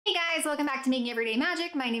guys, welcome back to Making Everyday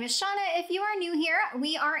Magic. My name is Shanna. If you are new here,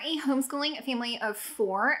 we are a homeschooling family of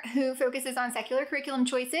 4 who focuses on secular curriculum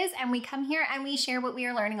choices, and we come here and we share what we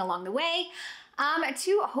are learning along the way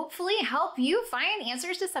to hopefully help you find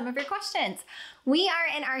answers to some of your questions. We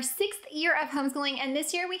are in our 6th year of homeschooling, and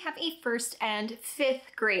this year we have a 1st and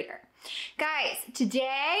 5th grader. Guys,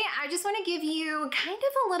 today I just want to give you kind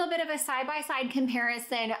of a little bit of a side-by-side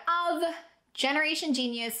comparison of Generation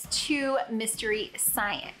Genius to Mystery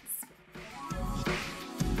Science.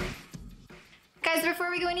 Guys, before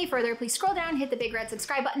we go any further, please scroll down, hit the big red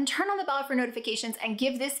subscribe button, turn on the bell for notifications, and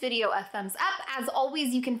give this video a thumbs up. As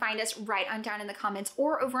always, you can find us right on down in the comments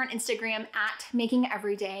or over on Instagram at Making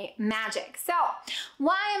Everyday Magic. So,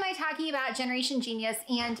 why am I talking about Generation Genius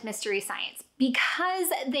and Mystery Science? Because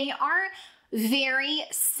they are very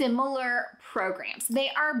similar programs. They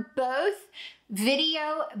are both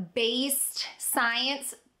video-based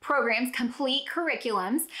science programs, complete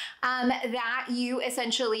curriculums that you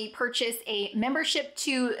essentially purchase a membership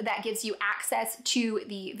to that gives you access to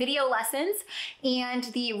the video lessons and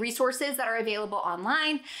the resources that are available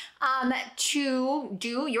online to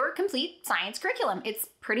do your complete science curriculum. It's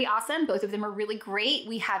pretty awesome. Both of them are really great.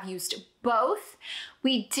 We have used both.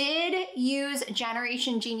 We did use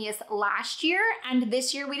Generation Genius last year, and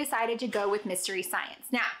this year we decided to go with Mystery Science.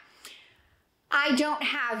 Now, I don't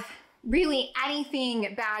have really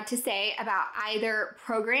anything bad to say about either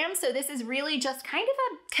program. So this is really just kind of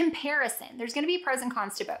a comparison. There's going to be pros and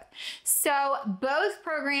cons to both. So both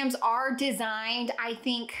programs are designed, I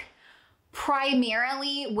think,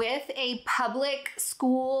 primarily with a public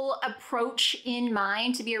school approach in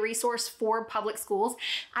mind to be a resource for public schools.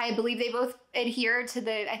 I believe they both adhere to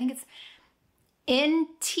the, I think it's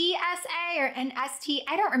NTSA or NST,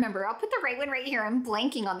 I don't remember. I'll put the right one right here. I'm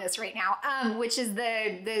blanking on this right now, which is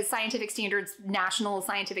the scientific standards, National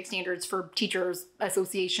Scientific Standards for Teachers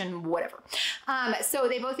Association, whatever. So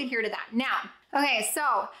they both adhere to that. Now, okay,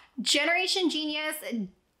 so Generation Genius,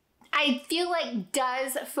 I feel like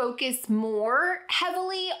does focus more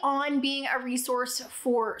heavily on being a resource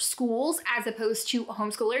for schools as opposed to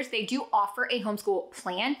homeschoolers. They do offer a homeschool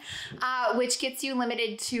plan, which gets you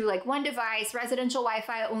limited to like 1 device, residential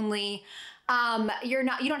Wi-Fi only. You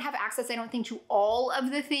don't have access, I don't think, to all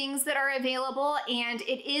of the things that are available. And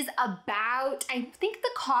it is about, I think the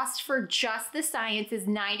cost for just the science is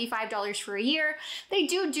 $95 for a year. They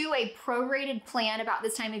do a prorated plan about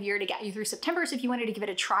this time of year to get you through September. So if you wanted to give it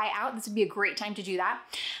a try out, this would be a great time to do that.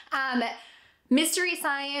 Mystery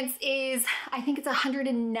Science is, I think it's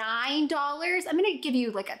 $109. I'm going to give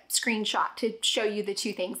you like a screenshot to show you the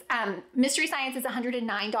two things. Mystery Science is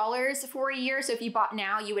 $109 for a year. So if you bought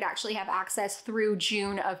now, you would actually have access through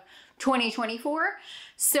June of 2024.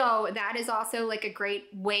 So that is also like a great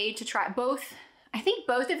way to try both. I think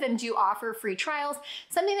both of them do offer free trials.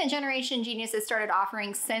 Something that Generation Genius has started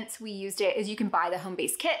offering since we used it is you can buy the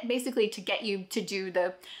home-based kit, basically to get you to do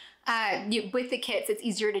the with the kits, it's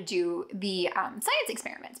easier to do the science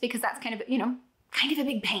experiments because that's kind of, kind of a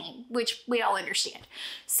big pain, which we all understand.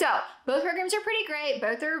 So both programs are pretty great.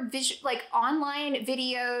 Both are like online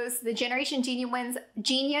videos. The Generation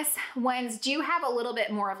Genius ones do have a little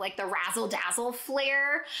bit more of like the razzle dazzle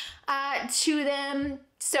flair to them.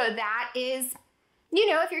 So that is,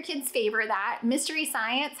 if your kids favor that. Mystery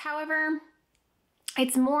Science, however,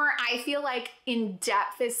 it's more, I feel like, in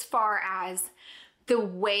depth as far as the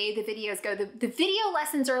way the videos go. The video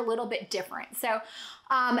lessons are a little bit different. So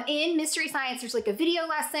in Mystery Science, there's like a video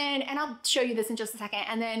lesson, and I'll show you this in just a second.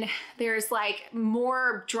 And then there's like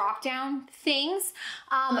more drop down things.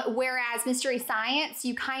 Whereas Mystery Science,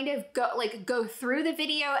 you kind of go through the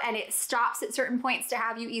video and it stops at certain points to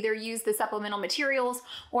have you either use the supplemental materials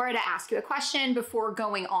or to ask you a question before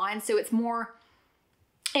going on. So it's more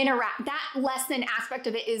that lesson aspect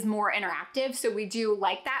of it is more interactive. So we do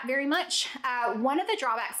like that very much. One of the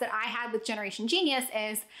drawbacks that I had with Generation Genius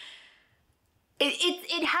is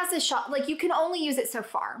it has a shot, like you can only use it so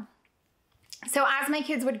far. So as my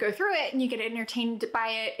kids would go through it and you get entertained by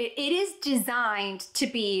it, it is designed to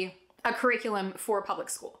be a curriculum for public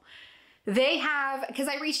school. They have, because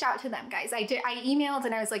I reached out to them, guys. I emailed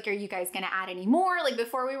and I was like, are you guys going to add any more? Like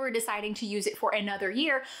before we were deciding to use it for another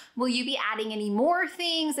year, will you be adding any more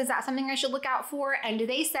things? Is that something I should look out for? And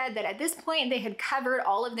they said that at this point they had covered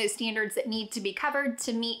all of those standards that need to be covered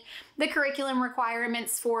to meet the curriculum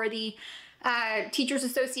requirements for the Teachers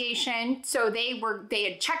Association. So they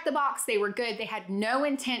had checked the box. They were good. They had no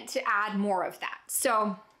intent to add more of that.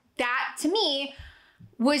 So that to me,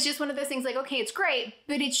 was just one of those things like, okay, it's great,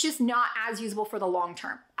 but it's just not as usable for the long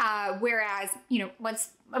term. Whereas, once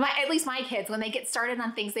at least my kids, when they get started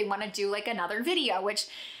on things, they want to do like another video, which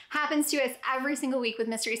happens to us every single week with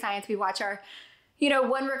Mystery Science. We watch our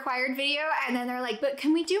one required video, and then they're like, but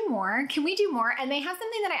can we do more? Can we do more? And they have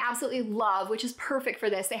something that I absolutely love, which is perfect for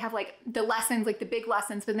this. They have like the lessons, like the big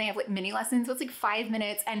lessons, but then they have like mini lessons. So it's like 5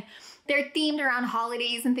 minutes, and they're themed around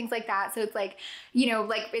holidays and things like that. So it's like,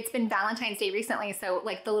 like it's been Valentine's Day recently. So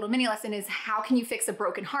like the little mini lesson is how can you fix a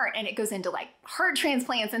broken heart? And it goes into like heart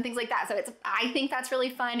transplants and things like that. So I think that's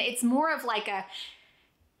really fun. It's more of like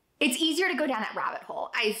it's easier to go down that rabbit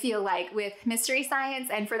hole, I feel like, with Mystery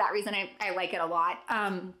Science. And for that reason, I like it a lot.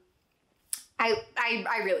 I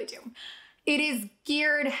really do. It is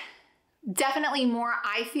geared definitely more,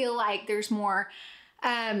 I feel like there's more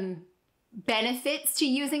benefits to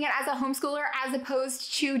using it as a homeschooler as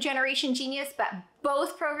opposed to Generation Genius, but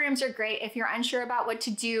both programs are great if you're unsure about what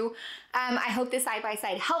to do. I hope this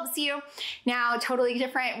side-by-side helps you. Now, totally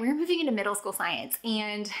different, we're moving into middle school science,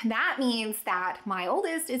 and that means that my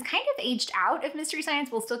oldest is kind of aged out of Mystery Science.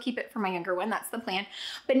 We'll still keep it for my younger one, that's the plan,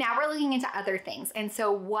 but now we're looking into other things. And so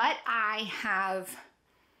what I have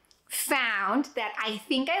found that I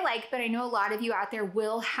think I like, but I know a lot of you out there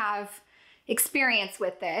will have experience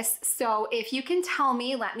with this. So if you can tell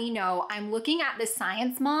me, let me know. I'm looking at the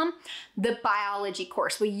Science Mom, the biology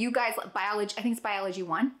course. Will you guys, biology, I think it's biology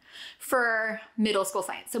 1 for middle school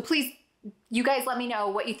science. So please, you guys let me know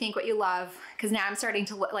what you think, what you love, because now I'm starting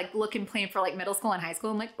to look and plan for like middle school and high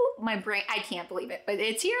school. I'm like, oh, my brain, I can't believe it, but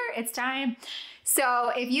it's here, it's time.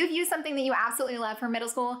 So if you've used something that you absolutely love for middle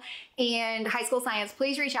school and high school science,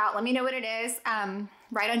 please reach out. Let me know what it is.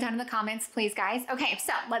 Write on down in the comments, please, guys. Okay,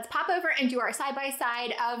 so let's pop over and do our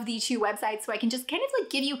side-by-side of the two websites so I can just kind of like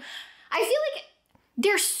give you, I feel like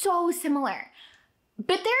they're so similar,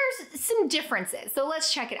 but there's some differences. So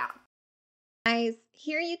let's check it out. Guys,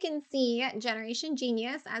 here you can see Generation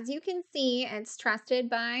Genius. As you can see, it's trusted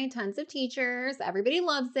by tons of teachers. Everybody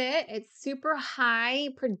loves it. It's super high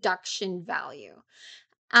production value.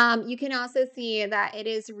 You can also see that it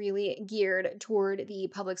is really geared toward the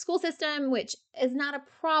public school system, which is not a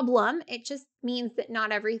problem. It just means that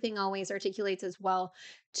not everything always articulates as well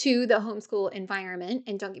to the homeschool environment.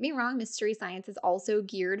 And don't get me wrong, Mystery Science is also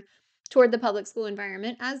geared toward the public school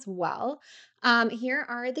environment as well. Here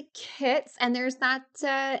are the kits, and there's that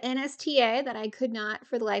NSTA that I could not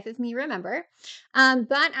for the life of me remember.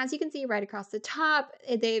 But as you can see right across the top,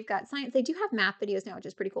 they've got science. They do have math videos now, which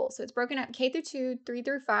is pretty cool. So it's broken up K through 2, 3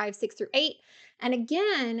 through 5, 6 through 8. And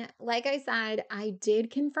again, like I said, I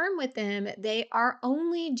did confirm with them, they are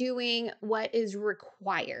only doing what is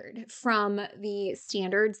required from the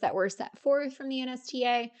standards that were set forth from the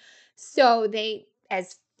NSTA. So they,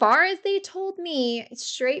 as far as they told me,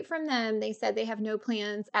 straight from them, they said they have no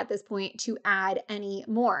plans at this point to add any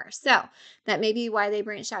more. So that may be why they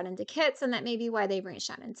branched out into kits, and that may be why they branched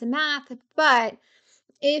out into math. But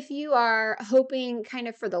if you are hoping kind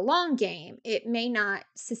of for the long game, it may not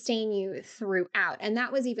sustain you throughout. And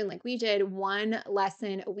that was even like we did one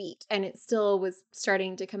lesson a week, and it still was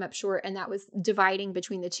starting to come up short. And that was dividing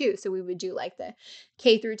between the two. So we would do like the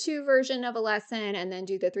K through 2 version of a lesson and then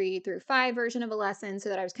do the 3 through 5 version of a lesson, so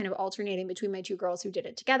that I was kind of alternating between my two girls who did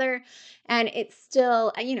it together. And it's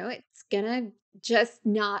still, it's gonna just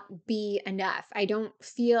not be enough. I don't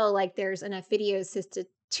feel like there's enough videos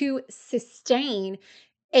to sustain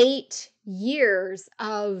 8 years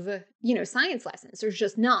of, science lessons. There's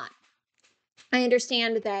just not. I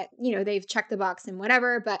understand that, they've checked the box and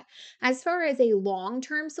whatever, but as far as a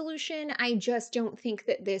long-term solution, I just don't think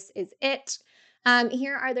that this is it.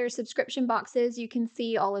 Here are their subscription boxes. You can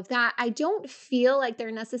see all of that. I don't feel like they're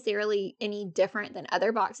necessarily any different than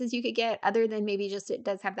other boxes you could get, other than maybe just it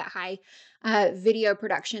does have that high video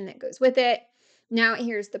production that goes with it. Now,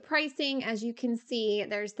 here's the pricing. As you can see,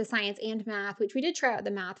 there's the science and math, which we did try out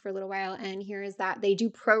the math for a little while. And here is that they do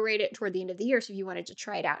prorate it toward the end of the year. So if you wanted to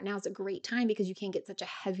try it out, now is a great time because you can get such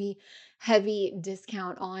a heavy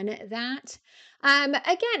discount on that.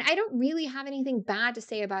 Again, I don't really have anything bad to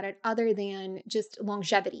say about it other than just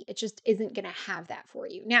longevity. It just isn't going to have that for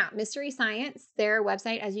you. Now, Mystery Science, their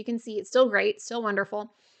website, as you can see, it's still great, still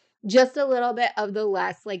wonderful. Just a little bit of the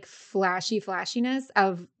less like flashiness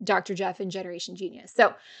of Dr. Jeff and Generation Genius.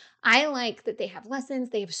 So I like that they have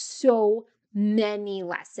lessons. They have so many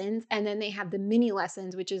lessons. And then they have the mini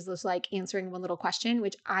lessons, which is just like answering one little question,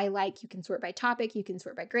 which I like. You can sort by topic, you can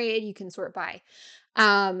sort by grade, you can sort by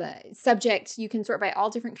subject, you can sort by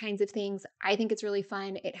all different kinds of things. I think it's really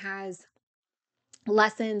fun. It has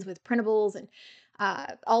lessons with printables and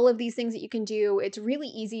all of these things that you can do. It's really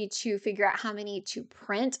easy to figure out how many to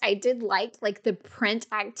print. I did like the print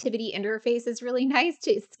activity interface is really nice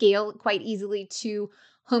to scale quite easily to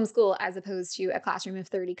homeschool as opposed to a classroom of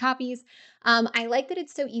 30 copies. I like that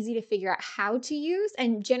it's so easy to figure out how to use,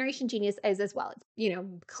 and Generation Genius is as well. It's,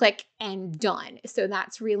 click and done. So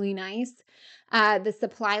that's really nice. The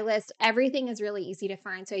supply list, everything is really easy to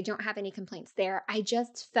find. So I don't have any complaints there. I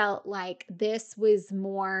just felt like this was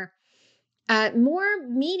more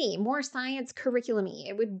meaty, more science curriculum-y.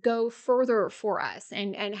 It would go further for us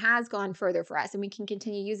and has gone further for us, and we can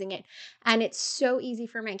continue using it. And it's so easy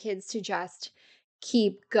for my kids to just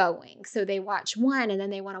keep going. So they watch one and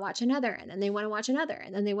then they want to watch another and then they want to watch another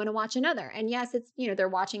and then they want to watch another. And yes, it's, they're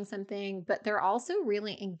watching something, but they're also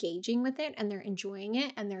really engaging with it and they're enjoying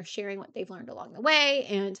it and they're sharing what they've learned along the way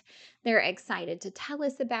and they're excited to tell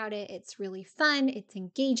us about it. It's really fun. It's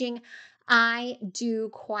engaging. I do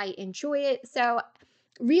quite enjoy it. So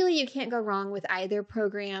really, you can't go wrong with either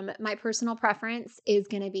program. My personal preference is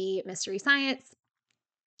going to be Mystery Science.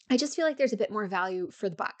 I just feel like there's a bit more value for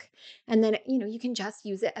the buck. And then, you can just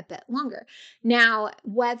use it a bit longer. Now,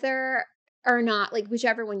 whether or not, like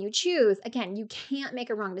whichever one you choose, again, you can't make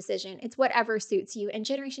a wrong decision. It's whatever suits you. And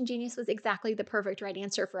Generation Genius was exactly the perfect right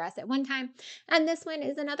answer for us at one time. And this one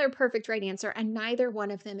is another perfect right answer. And neither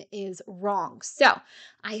one of them is wrong. So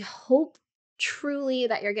I hope truly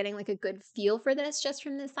that you're getting like a good feel for this just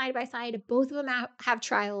from this side by side. Both of them have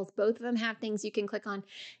trials. Both of them have things you can click on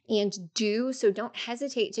and do. So don't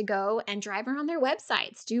hesitate to go and drive around their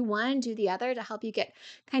websites. Do one, do the other to help you get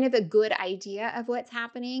kind of a good idea of what's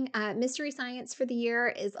happening. Mystery Science for the year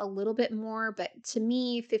is a little bit more, but to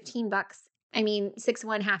me, $15. I mean, 6 of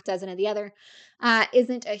one, half dozen of the other,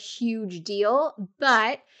 isn't a huge deal,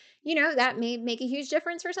 but that may make a huge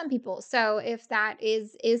difference for some people. So if that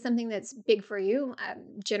is something that's big for you,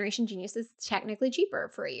 Generation Genius is technically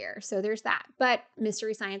cheaper for a year. So there's that. But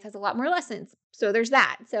Mystery Science has a lot more lessons. So there's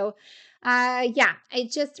that. So yeah,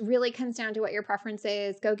 it just really comes down to what your preference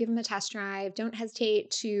is. Go give them a test drive. Don't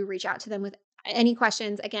hesitate to reach out to them with any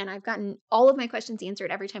questions. Again, I've gotten all of my questions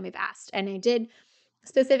answered every time I've asked. And I did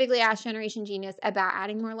specifically ask Generation Genius about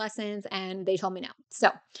adding more lessons, and they told me no.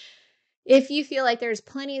 So if you feel like there's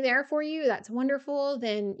plenty there for you, that's wonderful.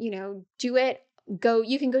 Then, do it.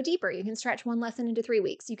 You can go deeper. You can stretch one lesson into 3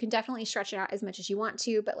 weeks. You can definitely stretch it out as much as you want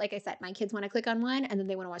to. But like I said, my kids want to click on one and then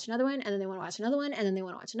they want to watch another one and then they want to watch another one and then they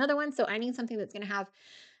want to watch another one. So I need something that's going to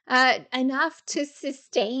have enough to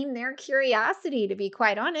sustain their curiosity, to be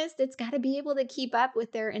quite honest. It's got to be able to keep up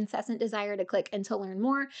with their incessant desire to click and to learn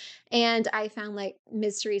more. And I found like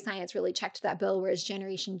Mystery Science really checked that bill, whereas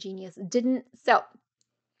Generation Genius didn't. So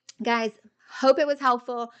guys, hope it was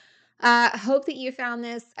helpful. Hope that you found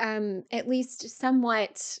this at least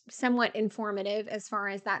somewhat informative as far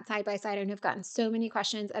as that side by side. And I've gotten so many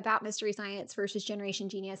questions about Mystery Science versus Generation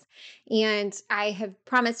Genius. And I have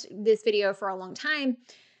promised this video for a long time.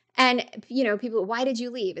 And, people, why did you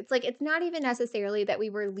leave? It's like, it's not even necessarily that we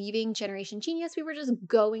were leaving Generation Genius. We were just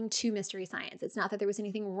going to Mystery Science. It's not that there was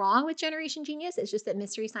anything wrong with Generation Genius. It's just that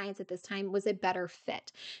Mystery Science at this time was a better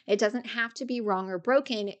fit. It doesn't have to be wrong or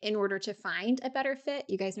broken in order to find a better fit.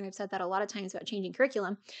 You guys know I've said that a lot of times about changing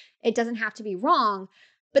curriculum. It doesn't have to be wrong,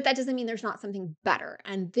 but that doesn't mean there's not something better.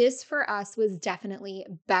 And this for us was definitely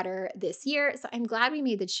better this year. So I'm glad we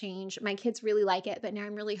made the change. My kids really like it, but now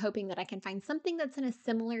I'm really hoping that I can find something that's in a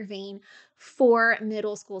similar vein for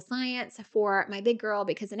middle school science for my big girl,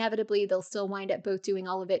 because inevitably they'll still wind up both doing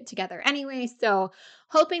all of it together anyway. So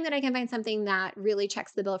hoping that I can find something that really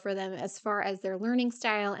checks the bill for them as far as their learning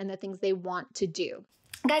style and the things they want to do.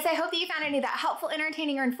 Guys, I hope that you found any of that helpful,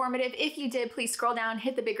 entertaining, or informative. If you did, please scroll down,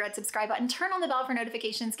 hit the big red subscribe button, turn on the bell for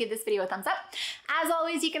notifications, give this video a thumbs up. As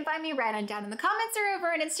always, you can find me right on down in the comments or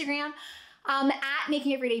over on Instagram at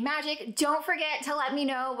Making Everyday Magic. Don't forget to let me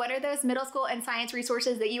know what are those middle school and science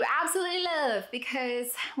resources that you absolutely love,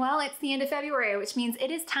 because, well, it's the end of February, which means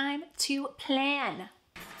it is time to plan.